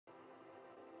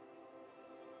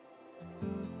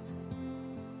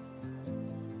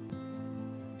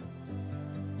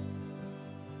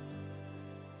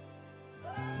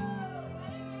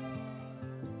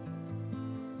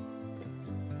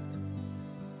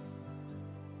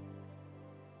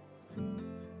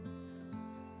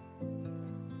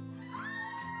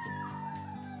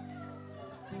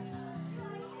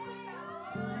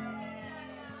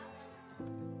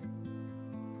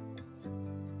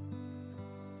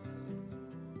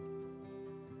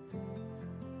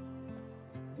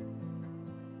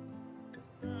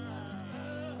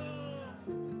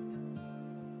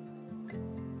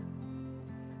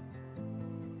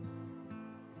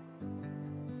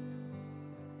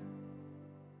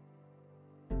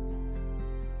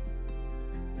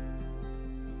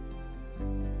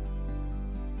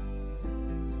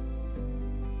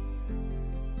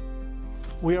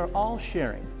We are all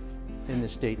sharing in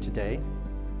this day today,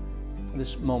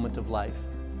 this moment of life,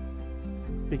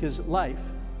 because life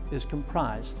is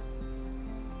comprised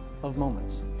of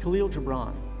moments. Khalil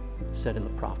Gibran said in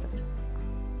The Prophet,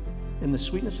 "In the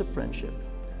sweetness of friendship,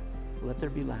 let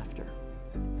there be laughter."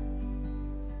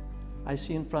 I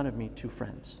see in front of me two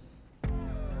friends.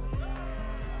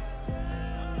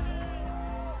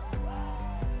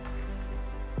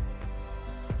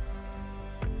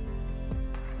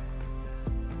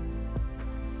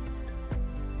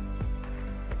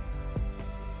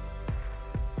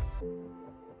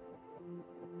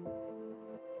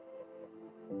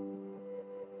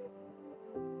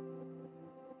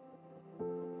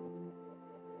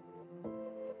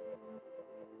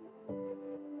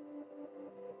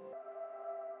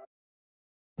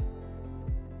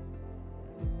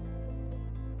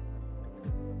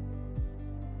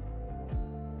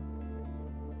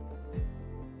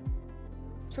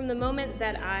 From the moment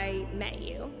that I met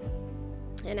you,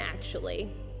 and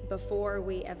actually, before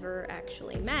we ever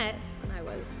actually met, when I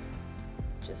was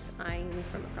just eyeing you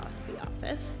from across the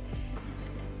office,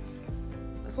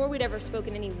 before we'd ever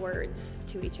spoken any words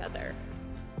to each other,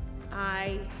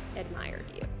 I admired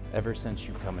you. Ever since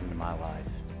you've come into my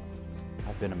life,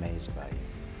 I've been amazed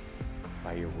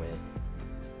by your wit,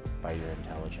 by your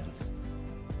intelligence,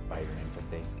 by your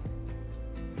empathy.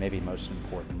 Maybe most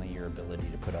importantly, your ability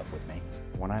to put up with me.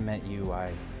 When I met you,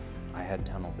 I had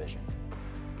tunnel vision.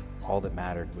 All that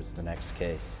mattered was the next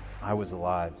case. I was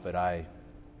alive, but I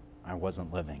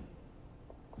wasn't living.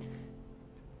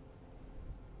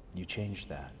 You changed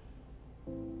that.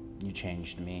 You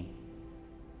changed me.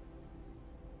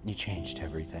 You changed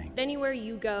everything. Anywhere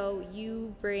you go,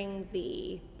 you bring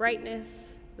the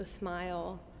brightness, the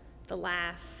smile, the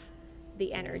laugh,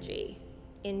 the energy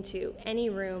into any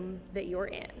room that you're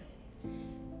in.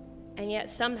 And yet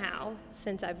somehow,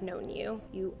 since I've known you,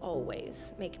 you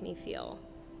always make me feel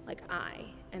like I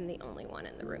am the only one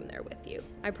in the room there with you.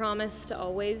 I promise to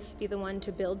always be the one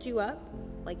to build you up,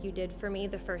 like you did for me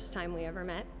the first time we ever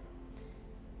met.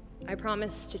 I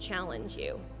promise to challenge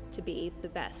you to be the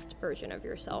best version of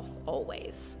yourself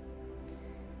always.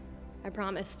 I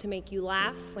promise to make you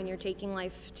laugh when you're taking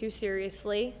life too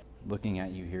seriously. Looking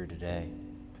at you here today,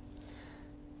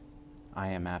 I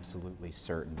am absolutely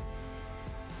certain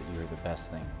that you're the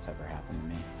best thing that's ever happened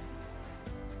to me.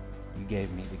 You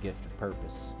gave me the gift of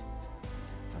purpose,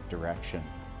 of direction,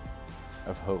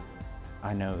 of hope.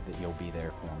 I know that you'll be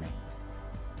there for me,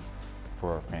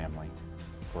 for our family,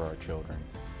 for our children,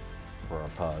 for our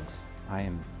pugs. I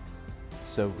am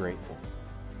so grateful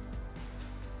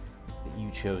that you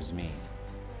chose me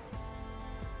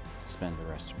to spend the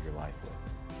rest of your life with.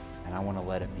 And I want to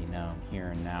let it be known here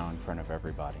and now in front of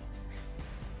everybody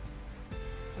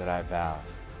that I vow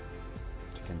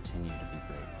to continue to be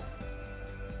grateful,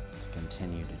 to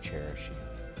continue to cherish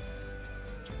you,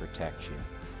 to protect you,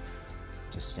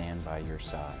 to stand by your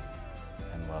side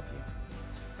and love you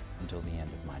until the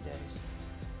end of my days.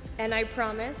 And I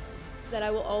promise that I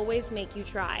will always make you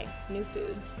try new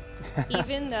foods,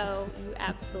 even though you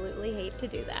absolutely hate to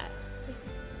do that.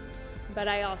 But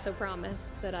I also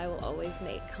promise that I will always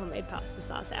make homemade pasta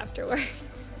sauce afterwards.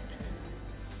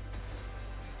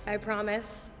 I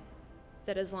promise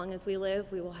that as long as we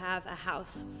live, we will have a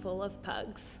house full of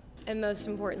pugs. And most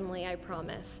importantly, I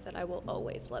promise that I will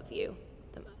always love you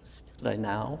the most. I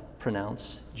now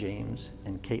pronounce James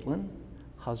and Caitlin,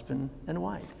 husband and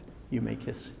wife. You may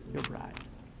kiss your bride.